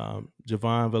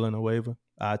 Javon Villanueva,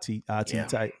 IT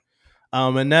type.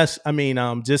 And that's,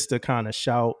 just to kind of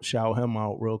shout him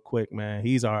out real quick, man.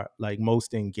 He's our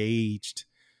most engaged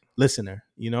listener,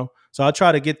 So I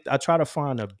try to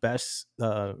find the best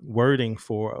wording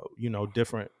for,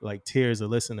 different tiers of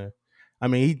listener.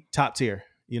 He top tier,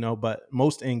 but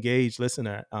most engaged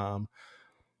listener.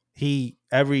 Almost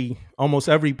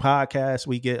every podcast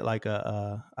we get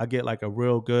I get a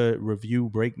real good review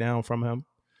breakdown from him.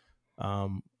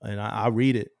 And I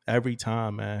read it every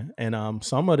time, man. And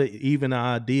some of the even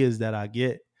ideas that I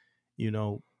get,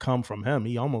 come from him.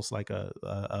 He almost like a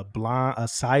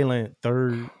silent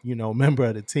third, member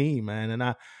of the team, man. And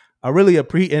I really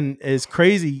appreciate, and it's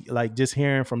crazy, just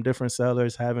hearing from different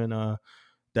sellers, having the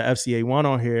FCA one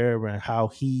on here and how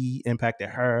he impacted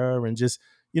her, and just,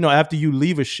 after you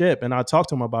leave a ship, and I talked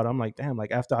to him about it, I'm like, damn,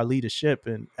 after I leave a ship,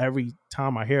 and every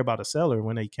time I hear about a seller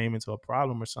when they came into a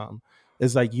problem or something,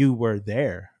 it's like you were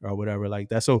there or whatever like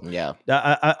that. So yeah,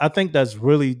 I think that's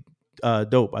really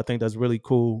dope. I think that's really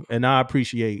cool, and I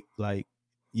appreciate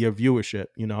your viewership.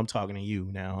 I'm talking to you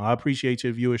now. I appreciate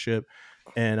your viewership,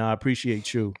 and I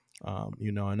appreciate you.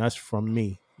 And that's from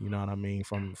me. You know what I mean?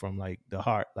 From the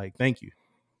heart. Thank you.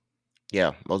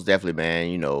 Yeah, most definitely,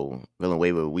 man.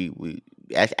 Villanueva, we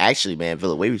actually, man,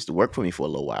 Villanueva used to work for me for a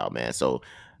little while, man. So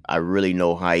I really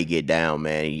know how he get down,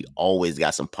 man. He always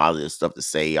got some positive stuff to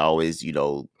say. Always,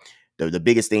 the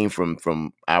biggest thing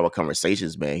from our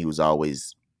conversations, man, he was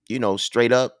always,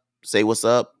 straight up, say what's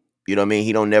up. You know what I mean?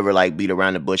 He don't never beat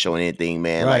around the bush on anything,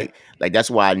 man. Right. Like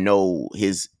that's why I know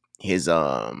his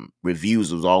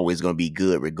reviews was always gonna be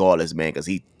good regardless, man, because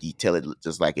he tell it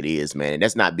just like it is, man. And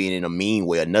that's not being in a mean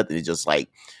way or nothing. It's just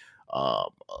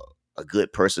a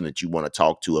good person that you want to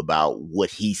talk to about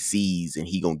what he sees, and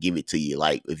he gonna give it to you.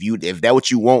 If that what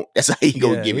you want, that's how he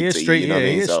gonna give it to you. You know what I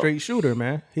mean? He's a straight shooter,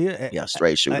 man.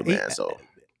 Straight shooter, man. So,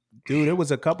 dude, there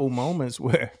was a couple moments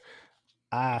where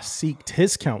I seeked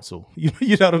his counsel. You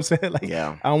know what I'm saying?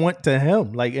 I went to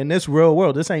him. In this real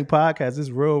world, this ain't podcast, this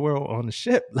real world on the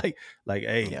ship. Hey,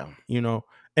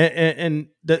 and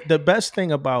the best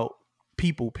thing about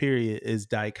people, period, is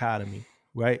dichotomy,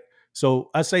 right? So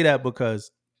I say that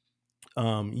because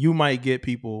you might get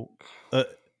people.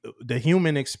 The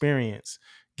human experience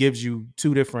gives you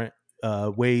two different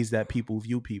ways that people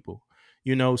view people.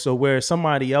 So where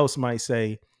somebody else might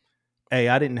say, hey,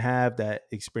 I didn't have that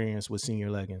experience with senior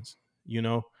leggings, you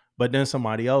know. But then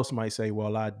somebody else might say,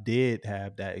 well, I did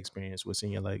have that experience with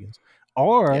senior leggings. Yeah.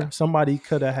 Or somebody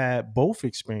could have had both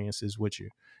experiences with you.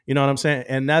 You know what I'm saying?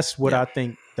 And that's what Yeah. I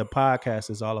think the podcast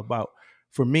is all about.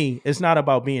 For me, it's not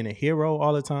about being a hero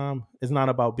all the time. It's not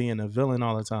about being a villain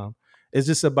all the time. It's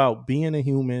just about being a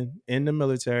human in the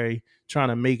military, trying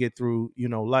to make it through,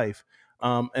 life.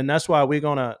 And that's why we're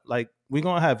gonna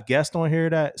have guests on here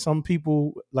that some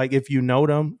people, like, if you know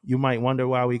them, you might wonder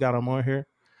why we got them on here.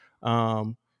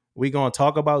 um we're gonna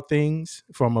talk about things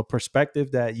from a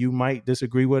perspective that you might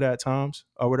disagree with at times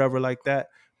or whatever like that.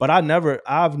 But I've never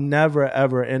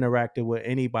ever interacted with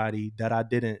anybody that I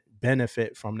didn't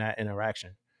benefit from that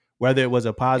interaction, whether it was a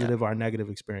Yeah. positive or negative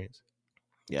experience.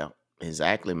 Yeah,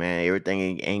 exactly, man.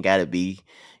 Everything ain't gotta be,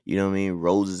 what I mean,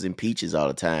 roses and peaches all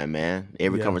the time, man.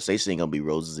 Every Yeah, conversation ain't gonna be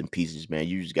roses and peaches, man.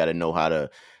 You just gotta know how to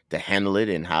handle it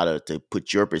and how to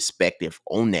put your perspective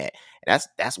on that. And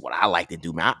that's what I like to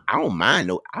do, man. I don't mind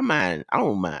no, I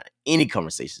don't mind any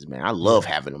conversations, man. I love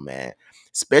yeah, having them, man.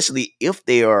 Especially if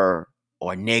they are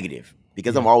negative.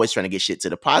 Because I'm yeah, always trying to get shit to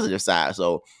the positive side.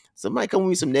 So somebody come with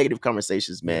me some negative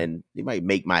conversations, yeah. man. They might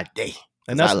make my day.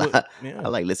 And Cause I that's what, like I yeah.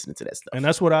 like listening to that And stuff.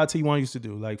 that's what IT1 used to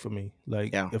do. Like, for me,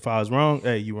 like, Yeah, if I was wrong,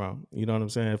 hey, you wrong. You know what I'm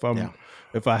saying? yeah,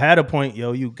 If I had a point,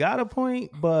 yo, you got a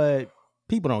point, but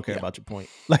people don't care yeah, about your point.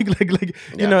 Like,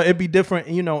 yeah, it'd be different,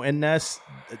 and that's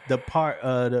the part,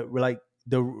 like,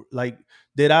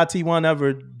 did IT1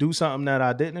 ever do something that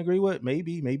I didn't agree with?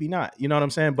 Maybe, maybe not. You know what I'm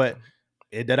saying? But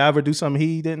did I ever do something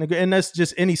he didn't agree? And that's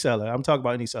just any seller. I'm talking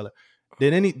about any seller.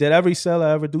 Did every seller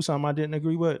ever do something I didn't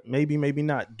agree with? Maybe, maybe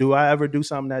not. Do I ever do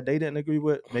something that they didn't agree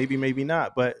with? Maybe, maybe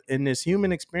not. But in this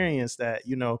human experience that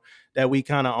that we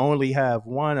kind of only have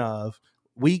one of,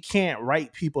 we can't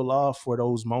write people off for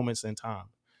those moments in time.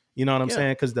 You know what I'm yeah.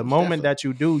 saying? Because the Most moment definitely. that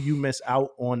you do, you miss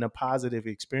out on the positive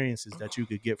experiences that you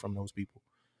could get from those people.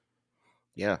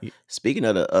 Yeah. Y- Speaking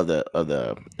of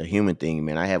the human thing,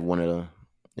 man, I have one of the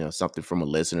something from a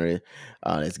listener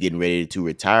that's getting ready to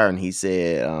retire, and he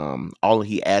said all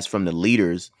he asked from the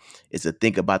leaders is to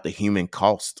think about the human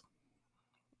cost.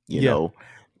 You Yeah, know,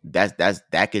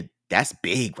 that's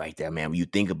big right there, man. When you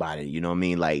think about it, you know what I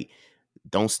mean? Like,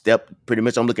 don't step. Pretty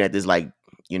much, I'm looking at this like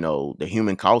the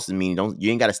human cost. I mean, don't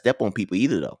you ain't got to step on people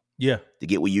either though yeah. to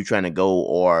get where you're trying to go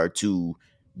or to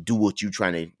do what you're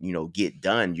trying to get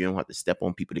done. You don't have to step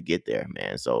on people to get there,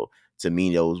 man. So to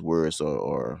me, those words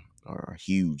are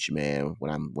huge, man. When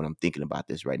I'm thinking about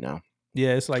this right now,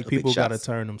 Yeah, it's like so big people got to shots.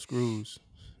 turn them screws.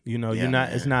 You're Yeah,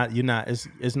 not. It's man. not. You're not.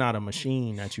 It's not a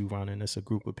machine that you running. It's a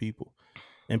group of people,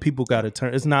 and people got Yeah, to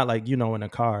turn. It's not like in a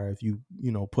car. If you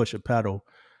push a pedal,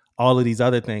 all of these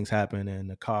other things happen, and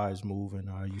the car is moving,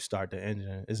 or you start the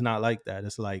engine. It's not like that.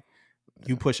 It's like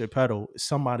you yeah, push a pedal.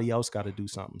 Somebody else got to do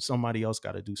something. Somebody else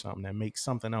got to do something that makes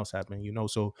something else happen.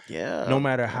 So no yeah,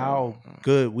 matter yeah, how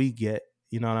good we get,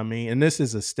 you know what I mean? And this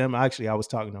is a stem. Actually, I was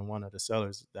talking to one of the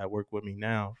sellers that work with me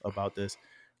now about this,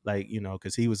 like,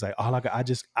 because he was like, I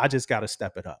just got to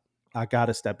step it up. I got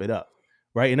to step it up.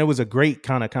 Right. And it was a great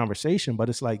kind of conversation, but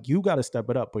it's like, you got to step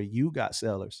it up, but you got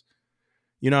sellers.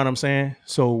 You know what I'm saying?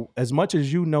 So as much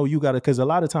as you got to, because a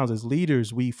lot of times as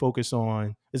leaders, we focus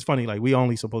on, it's funny, like, we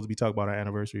only supposed to be talking about our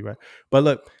anniversary, right? But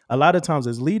look, a lot of times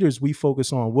as leaders, we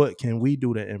focus on what can we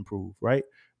do to improve, right?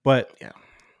 But yeah,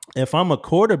 if I'm a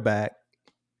quarterback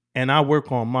and I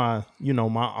work on my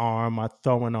arm, my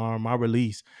throwing arm, my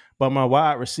release, but my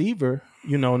wide receiver,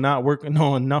 not working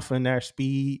on nothing, their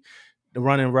speed, the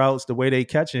running routes, the way they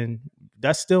catching,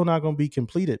 that's still not going to be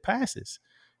completed passes.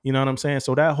 You know what I'm saying?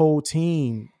 So that whole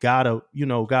team gotta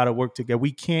work together.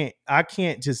 I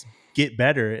can't just get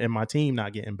better and my team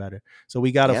not getting better. So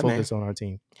we gotta yeah, man. focus on our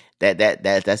team.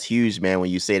 That's huge, man.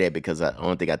 When you say that, because the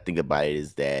only thing I think about it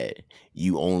is that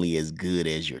you only as good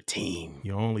as your team.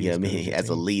 You're only You know as what I good as mean? your As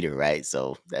a team. leader, right?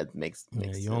 So that makes Yeah,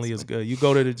 makes you sense, only as man. good. You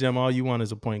go to the gym, all you want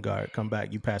is a point guard. Come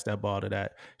back, you pass that ball to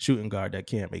that shooting guard that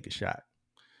can't make a shot.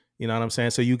 You know what I'm saying?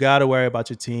 So you got to worry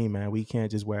about your team, man. We can't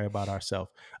just worry about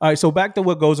ourselves. All right, so back to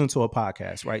what goes into a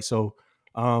podcast, right? So,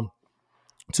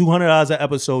 $200 an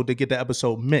episode to get the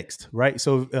episode mixed, right?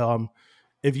 So,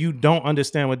 if you don't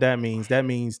understand what that means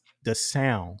the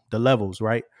sound, the levels,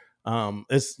 right?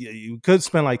 It's you could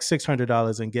spend like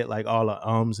 $600 and get like all the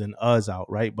ums and uhs out,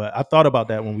 right? But I thought about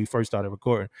that when we first started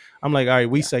recording. I'm like, all right,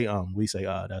 we Yeah, say we say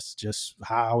that's just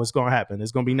how it's gonna happen.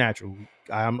 It's gonna be natural.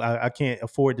 I can't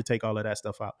afford to take all of that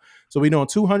stuff out. So we doing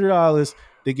 $200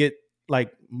 to get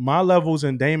like my levels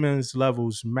and Damon's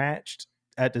levels matched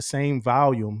at the same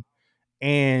volume,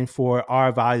 and for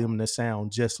our volume to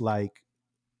sound just like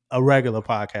a regular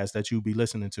podcast that you'd be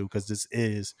listening to, because this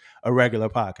is a regular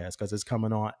podcast because it's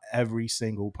coming on every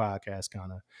single podcast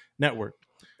kind of network.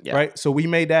 Yeah. Right. So we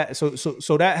made that.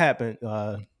 So that happened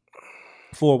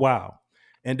for a while.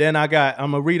 And then I'm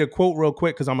gonna read a quote real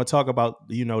quick because I'm gonna talk about,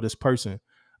 this person.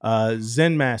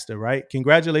 Zen Master, right?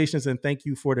 Congratulations and thank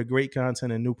you for the great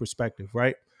content and new perspective,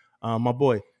 right? My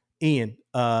boy, Ian,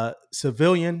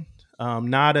 civilian,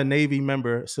 not a Navy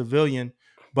member, civilian,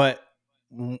 but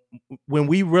when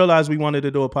we realized we wanted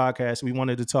to do a podcast, we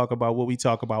wanted to talk about what we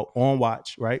talk about on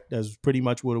Watch, right? That's pretty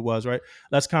much what it was, right?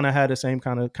 Let's kind of have the same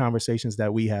kind of conversations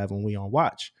that we have when we on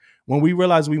Watch. When we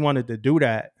realized we wanted to do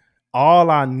that, all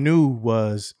I knew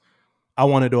was I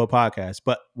want to do a podcast.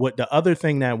 But what the other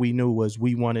thing that we knew was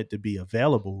we wanted to be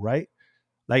available, right?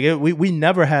 Like we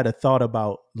never had a thought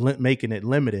about making it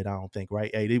limited. I don't think,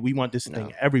 right? Hey, we want this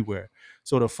thing everywhere.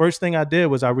 So the first thing I did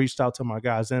was I reached out to my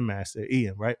guy Zen Master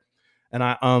Ian, right? And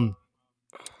I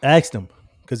asked him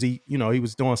because he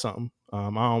was doing something. I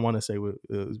don't want to say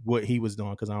what he was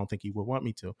doing because I don't think he would want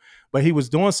me to, but he was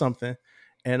doing something,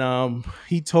 and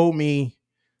he told me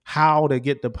how to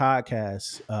get the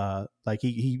podcast. Like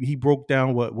he broke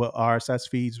down what RSS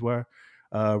feeds were,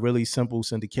 really simple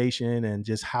syndication, and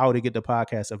just how to get the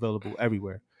podcast available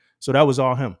everywhere. So that was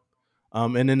all him.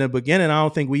 And in the beginning, I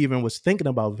don't think we even was thinking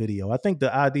about video. I think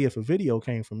the idea for video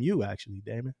came from you, actually,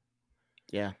 Damon.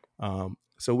 Yeah.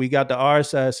 So we got the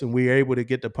RSS and we were able to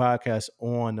get the podcast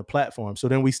on the platform. So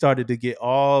then we started to get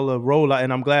all the rollout,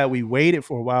 and I'm glad we waited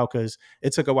for a while because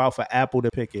it took a while for Apple to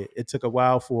pick it. It took a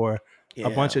while for a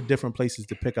bunch of different places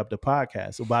to pick up the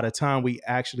podcast. So by the time we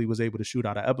actually was able to shoot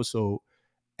out an episode,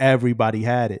 everybody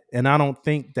had it. And I don't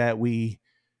think that we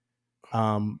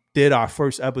did our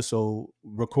first episode,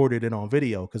 recorded it on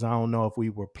video, because I don't know if we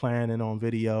were planning on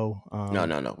video.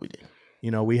 No, we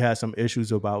didn't. We had some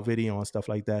issues about video and stuff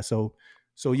like that. So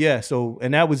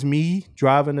and that was me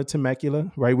driving to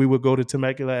Temecula, right? We would go to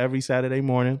Temecula every Saturday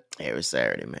morning. Every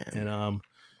Saturday, man. And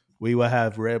we would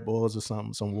have Red Bulls or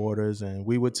something, some waters, and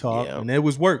we would talk, and it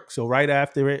was work. So right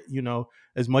after it,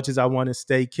 as much as I want to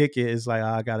stay kick it, it's like,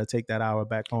 I got to take that hour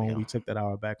back home. Yeah. We took that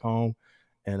hour back home.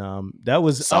 And that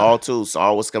was Saul too.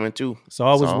 Saul was coming too.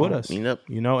 Saul was with us, and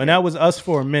that was us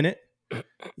for a minute,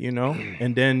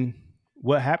 and then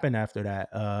what happened after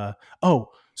that?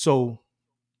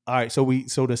 All right, so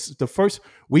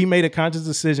we made a conscious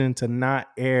decision to not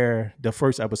air the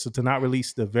first episode, to not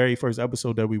release the very first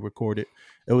episode that we recorded.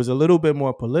 It was a little bit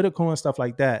more political and stuff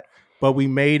like that, but we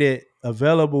made it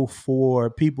available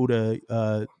for people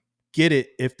to get it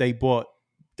if they bought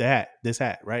this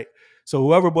hat, right? So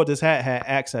whoever bought this hat had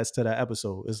access to that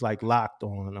episode. It's like locked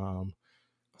on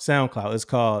SoundCloud. It's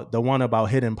called The One About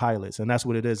Hidden Pilots, and that's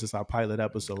what it is. It's our pilot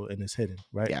episode, and it's hidden,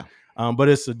 right? Yeah. But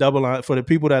it's a double for the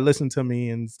people that listen to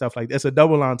me and stuff like that. It's a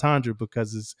double entendre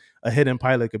because it's a hidden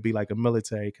pilot could be like a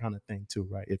military kind of thing too,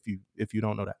 right? If you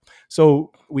don't know that.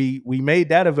 So we made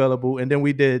that available, and then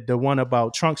we did the one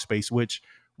about trunk space, which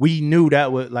we knew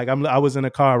that would like I was in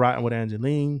a car riding with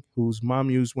Angeline, whose mom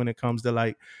used when it comes to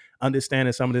like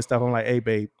understanding some of this stuff. I'm like, hey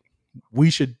babe, we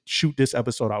should shoot this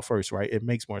episode out first, right? It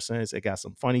makes more sense. It got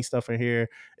some funny stuff in here.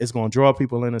 It's going to draw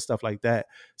people in and stuff like that.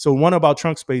 So one about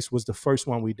trunk space was the first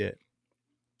one we did.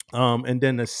 And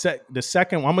then the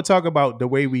second one, I'm gonna talk about the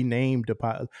way we named the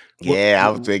pilot. I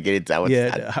was going to get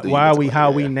into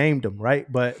how we named them, right?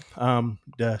 But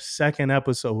the second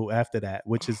episode after that,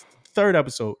 which is the third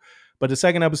episode, but the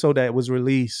second episode that was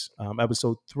released,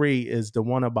 episode 3, is the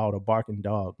one about a barking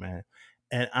dog, man.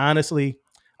 And honestly,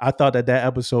 I thought that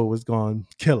episode was going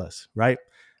to kill us, right?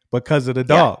 Because of the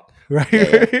dog, right?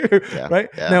 Yeah. Right.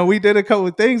 Yeah. Now we did a couple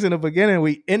of things in the beginning.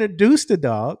 We introduced the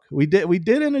dog. We did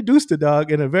introduce the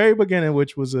dog in the very beginning,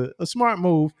 which was a smart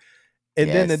move. And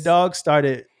then the dog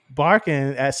started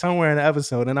barking at somewhere in the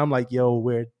episode. And I'm like, yo,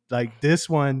 we're like, this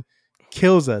one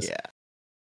kills us. Yeah.